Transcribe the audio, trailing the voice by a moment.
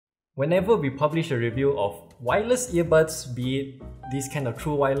Whenever we publish a review of wireless earbuds, be it these kind of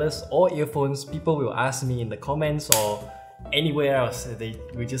true wireless or earphones, people will ask me in the comments or anywhere else, they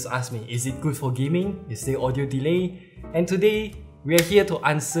will just ask me, is it good for gaming? Is there audio delay? And today, we are here to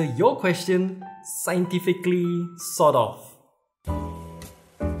answer your question scientifically, sort of.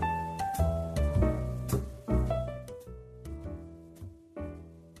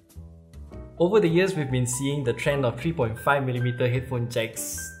 Over the years, we've been seeing the trend of 3.5mm headphone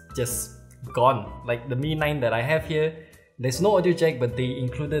jacks just gone. Like the Mi 9 that I have here, there's no audio jack, but they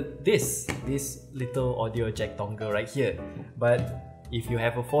included this little audio jack dongle right here. But if you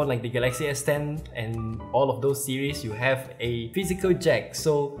have a phone like the Galaxy S10 and all of those series, you have a physical jack.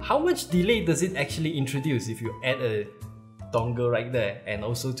 So how much delay does it actually introduce if you add a dongle right there, and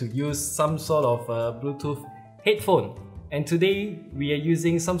also to use some sort of Bluetooth headphone? And today, we are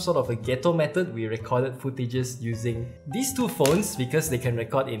using some sort of a ghetto method. We recorded footages using these two phones because they can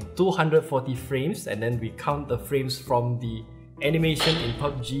record in 240 frames, and then we count the frames from the animation in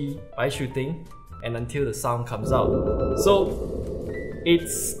PUBG by shooting and until the sound comes out. So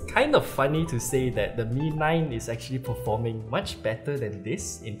it's kind of funny to say that the Mi 9 is actually performing much better than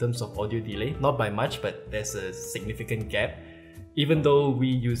this in terms of audio delay. Not by much, but there's a significant gap, even though we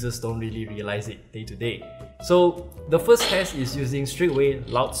users don't really realize it day to day. So the first test is using straightaway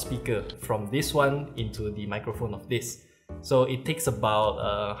loudspeaker from this one into the microphone of this. So it takes about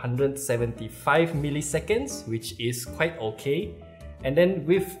 175 milliseconds, which is quite okay. And then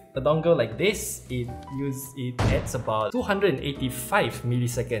with a dongle like this, it adds about 285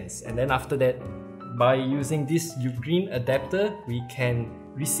 milliseconds. And then after that, by using this green adapter, we can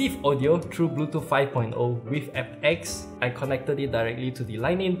receive audio through Bluetooth 5.0 with aptX. I connected it directly to the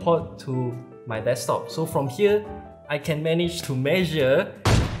line-in port to my desktop. So from here, I can manage to measure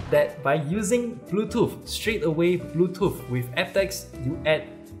that by using Bluetooth, straight away Bluetooth with aptX, you add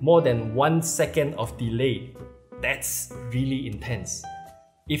more than 1 second of delay. That's really intense.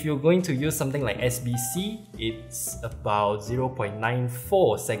 If you're going to use something like SBC, it's about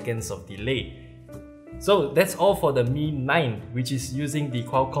 0.94 seconds of delay. So that's all for the Mi 9, which is using the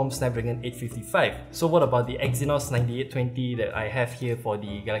Qualcomm Snapdragon 855. So what about the Exynos 9820 that I have here for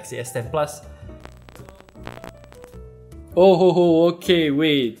the Galaxy S10 Plus? Okay,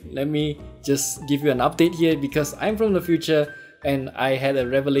 wait, let me just give you an update here because I'm from the future and I had a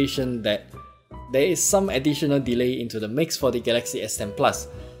revelation that there is some additional delay into the mix for the Galaxy S10 Plus.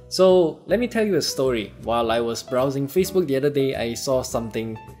 So let me tell you a story. While I was browsing Facebook the other day, I saw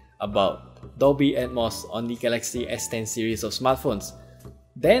something about Dolby Atmos on the Galaxy S10 series of smartphones.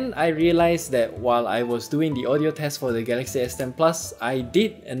 Then I realized that while I was doing the audio test for the Galaxy S10 Plus, I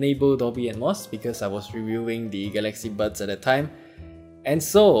did enable Dolby Atmos because I was reviewing the Galaxy Buds at the time. And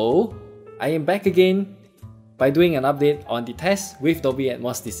so I am back again by doing an update on the test with Dolby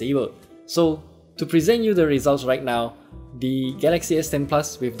Atmos disabled. So to present you the results right now, the Galaxy S10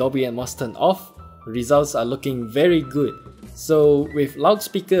 Plus with Dolby Atmos turned off, results are looking very good. So with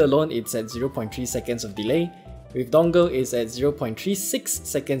loudspeaker alone, it's at 0.3 seconds of delay. With dongle, it's at 0.36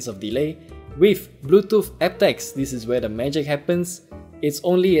 seconds of delay. With Bluetooth aptX, this is where the magic happens, it's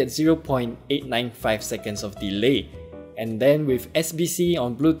only at 0.895 seconds of delay. And then with SBC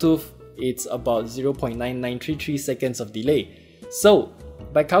on Bluetooth, it's about 0.9933 seconds of delay. So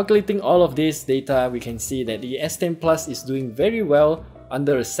by calculating all of this data, we can see that the S10 Plus is doing very well,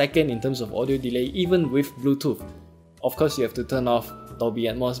 under a second in terms of audio delay, even with Bluetooth. Of course, you have to turn off Dolby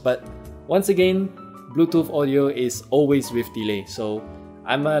Atmos, but once again, Bluetooth audio is always with delay. So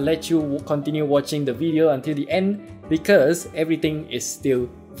I'm gonna let you continue watching the video until the end because everything is still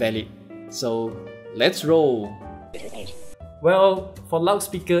valid. So let's roll. Well, for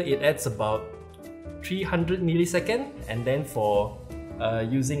loudspeaker, it adds about 300 milliseconds, and then for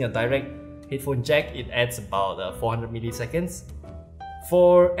using a direct headphone jack, it adds about 400 milliseconds.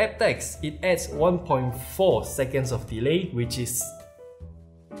 For aptX, it adds 1.4 seconds of delay, which is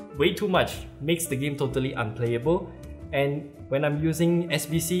way too much, makes the game totally unplayable. And when I'm using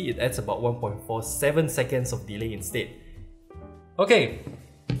SBC, it adds about 1.47 seconds of delay instead. Okay,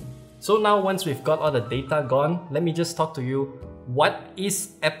 so now once we've got all the data gone, let me just talk to you, what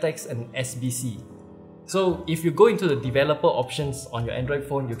is aptX and SBC? So if you go into the developer options on your Android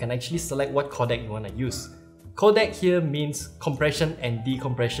phone, you can actually select what codec you want to use. Codec here means compression and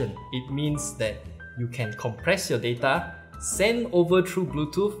decompression. It means that you can compress your data, send over through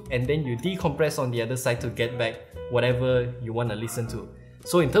Bluetooth, and then you decompress on the other side to get back whatever you want to listen to.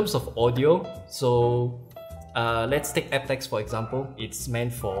 So in terms of audio, let's take aptX for example. It's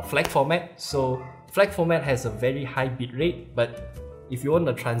meant for FLAC format. So FLAC format has a very high bit rate, but if you want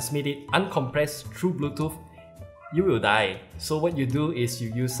to transmit it uncompressed through Bluetooth, you will die. So what you do is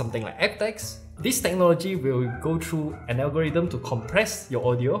you use something like aptX. This technology will go through an algorithm to compress your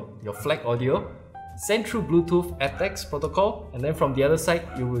audio, your FLAC audio, send through Bluetooth aptX protocol, and then from the other side,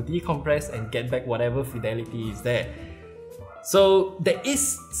 you will decompress and get back whatever fidelity is there. So there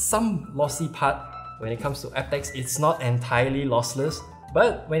is some lossy part when it comes to aptX. It's not entirely lossless,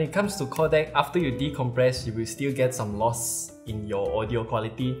 but when it comes to codec, after you decompress, you will still get some loss in your audio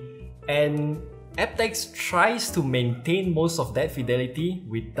quality. And aptX tries to maintain most of that fidelity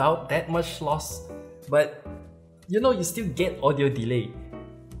without that much loss, but you know, you still get audio delay.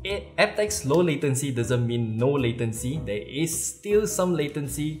 aptX low latency doesn't mean no latency. There is still some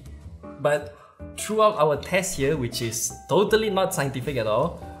latency, but throughout our test here, which is totally not scientific at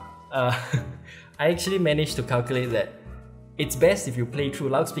all, I actually managed to calculate that it's best if you play through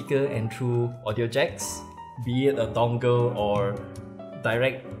loudspeaker and through audio jacks, be it a dongle or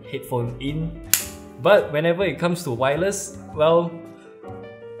direct headphone in. But whenever it comes to wireless, well,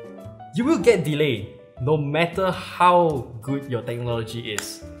 you will get delay no matter how good your technology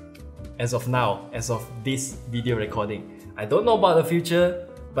is. As of now, as of this video recording. I don't know about the future,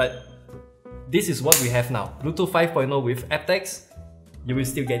 but this is what we have now. Bluetooth 5.0 with aptX, you will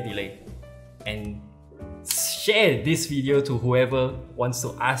still get delay. And share this video to whoever wants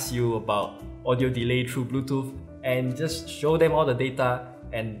to ask you about audio delay through Bluetooth, and just show them all the data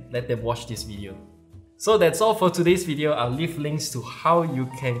and let them watch this video. So that's all for today's video. I'll leave links to how you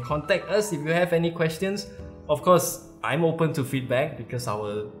can contact us if you have any questions. Of course, I'm open to feedback because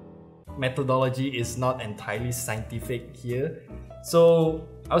our methodology is not entirely scientific here. So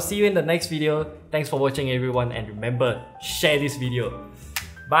I'll see you in the next video. Thanks for watching everyone, and remember, share this video.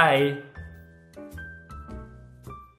 Bye!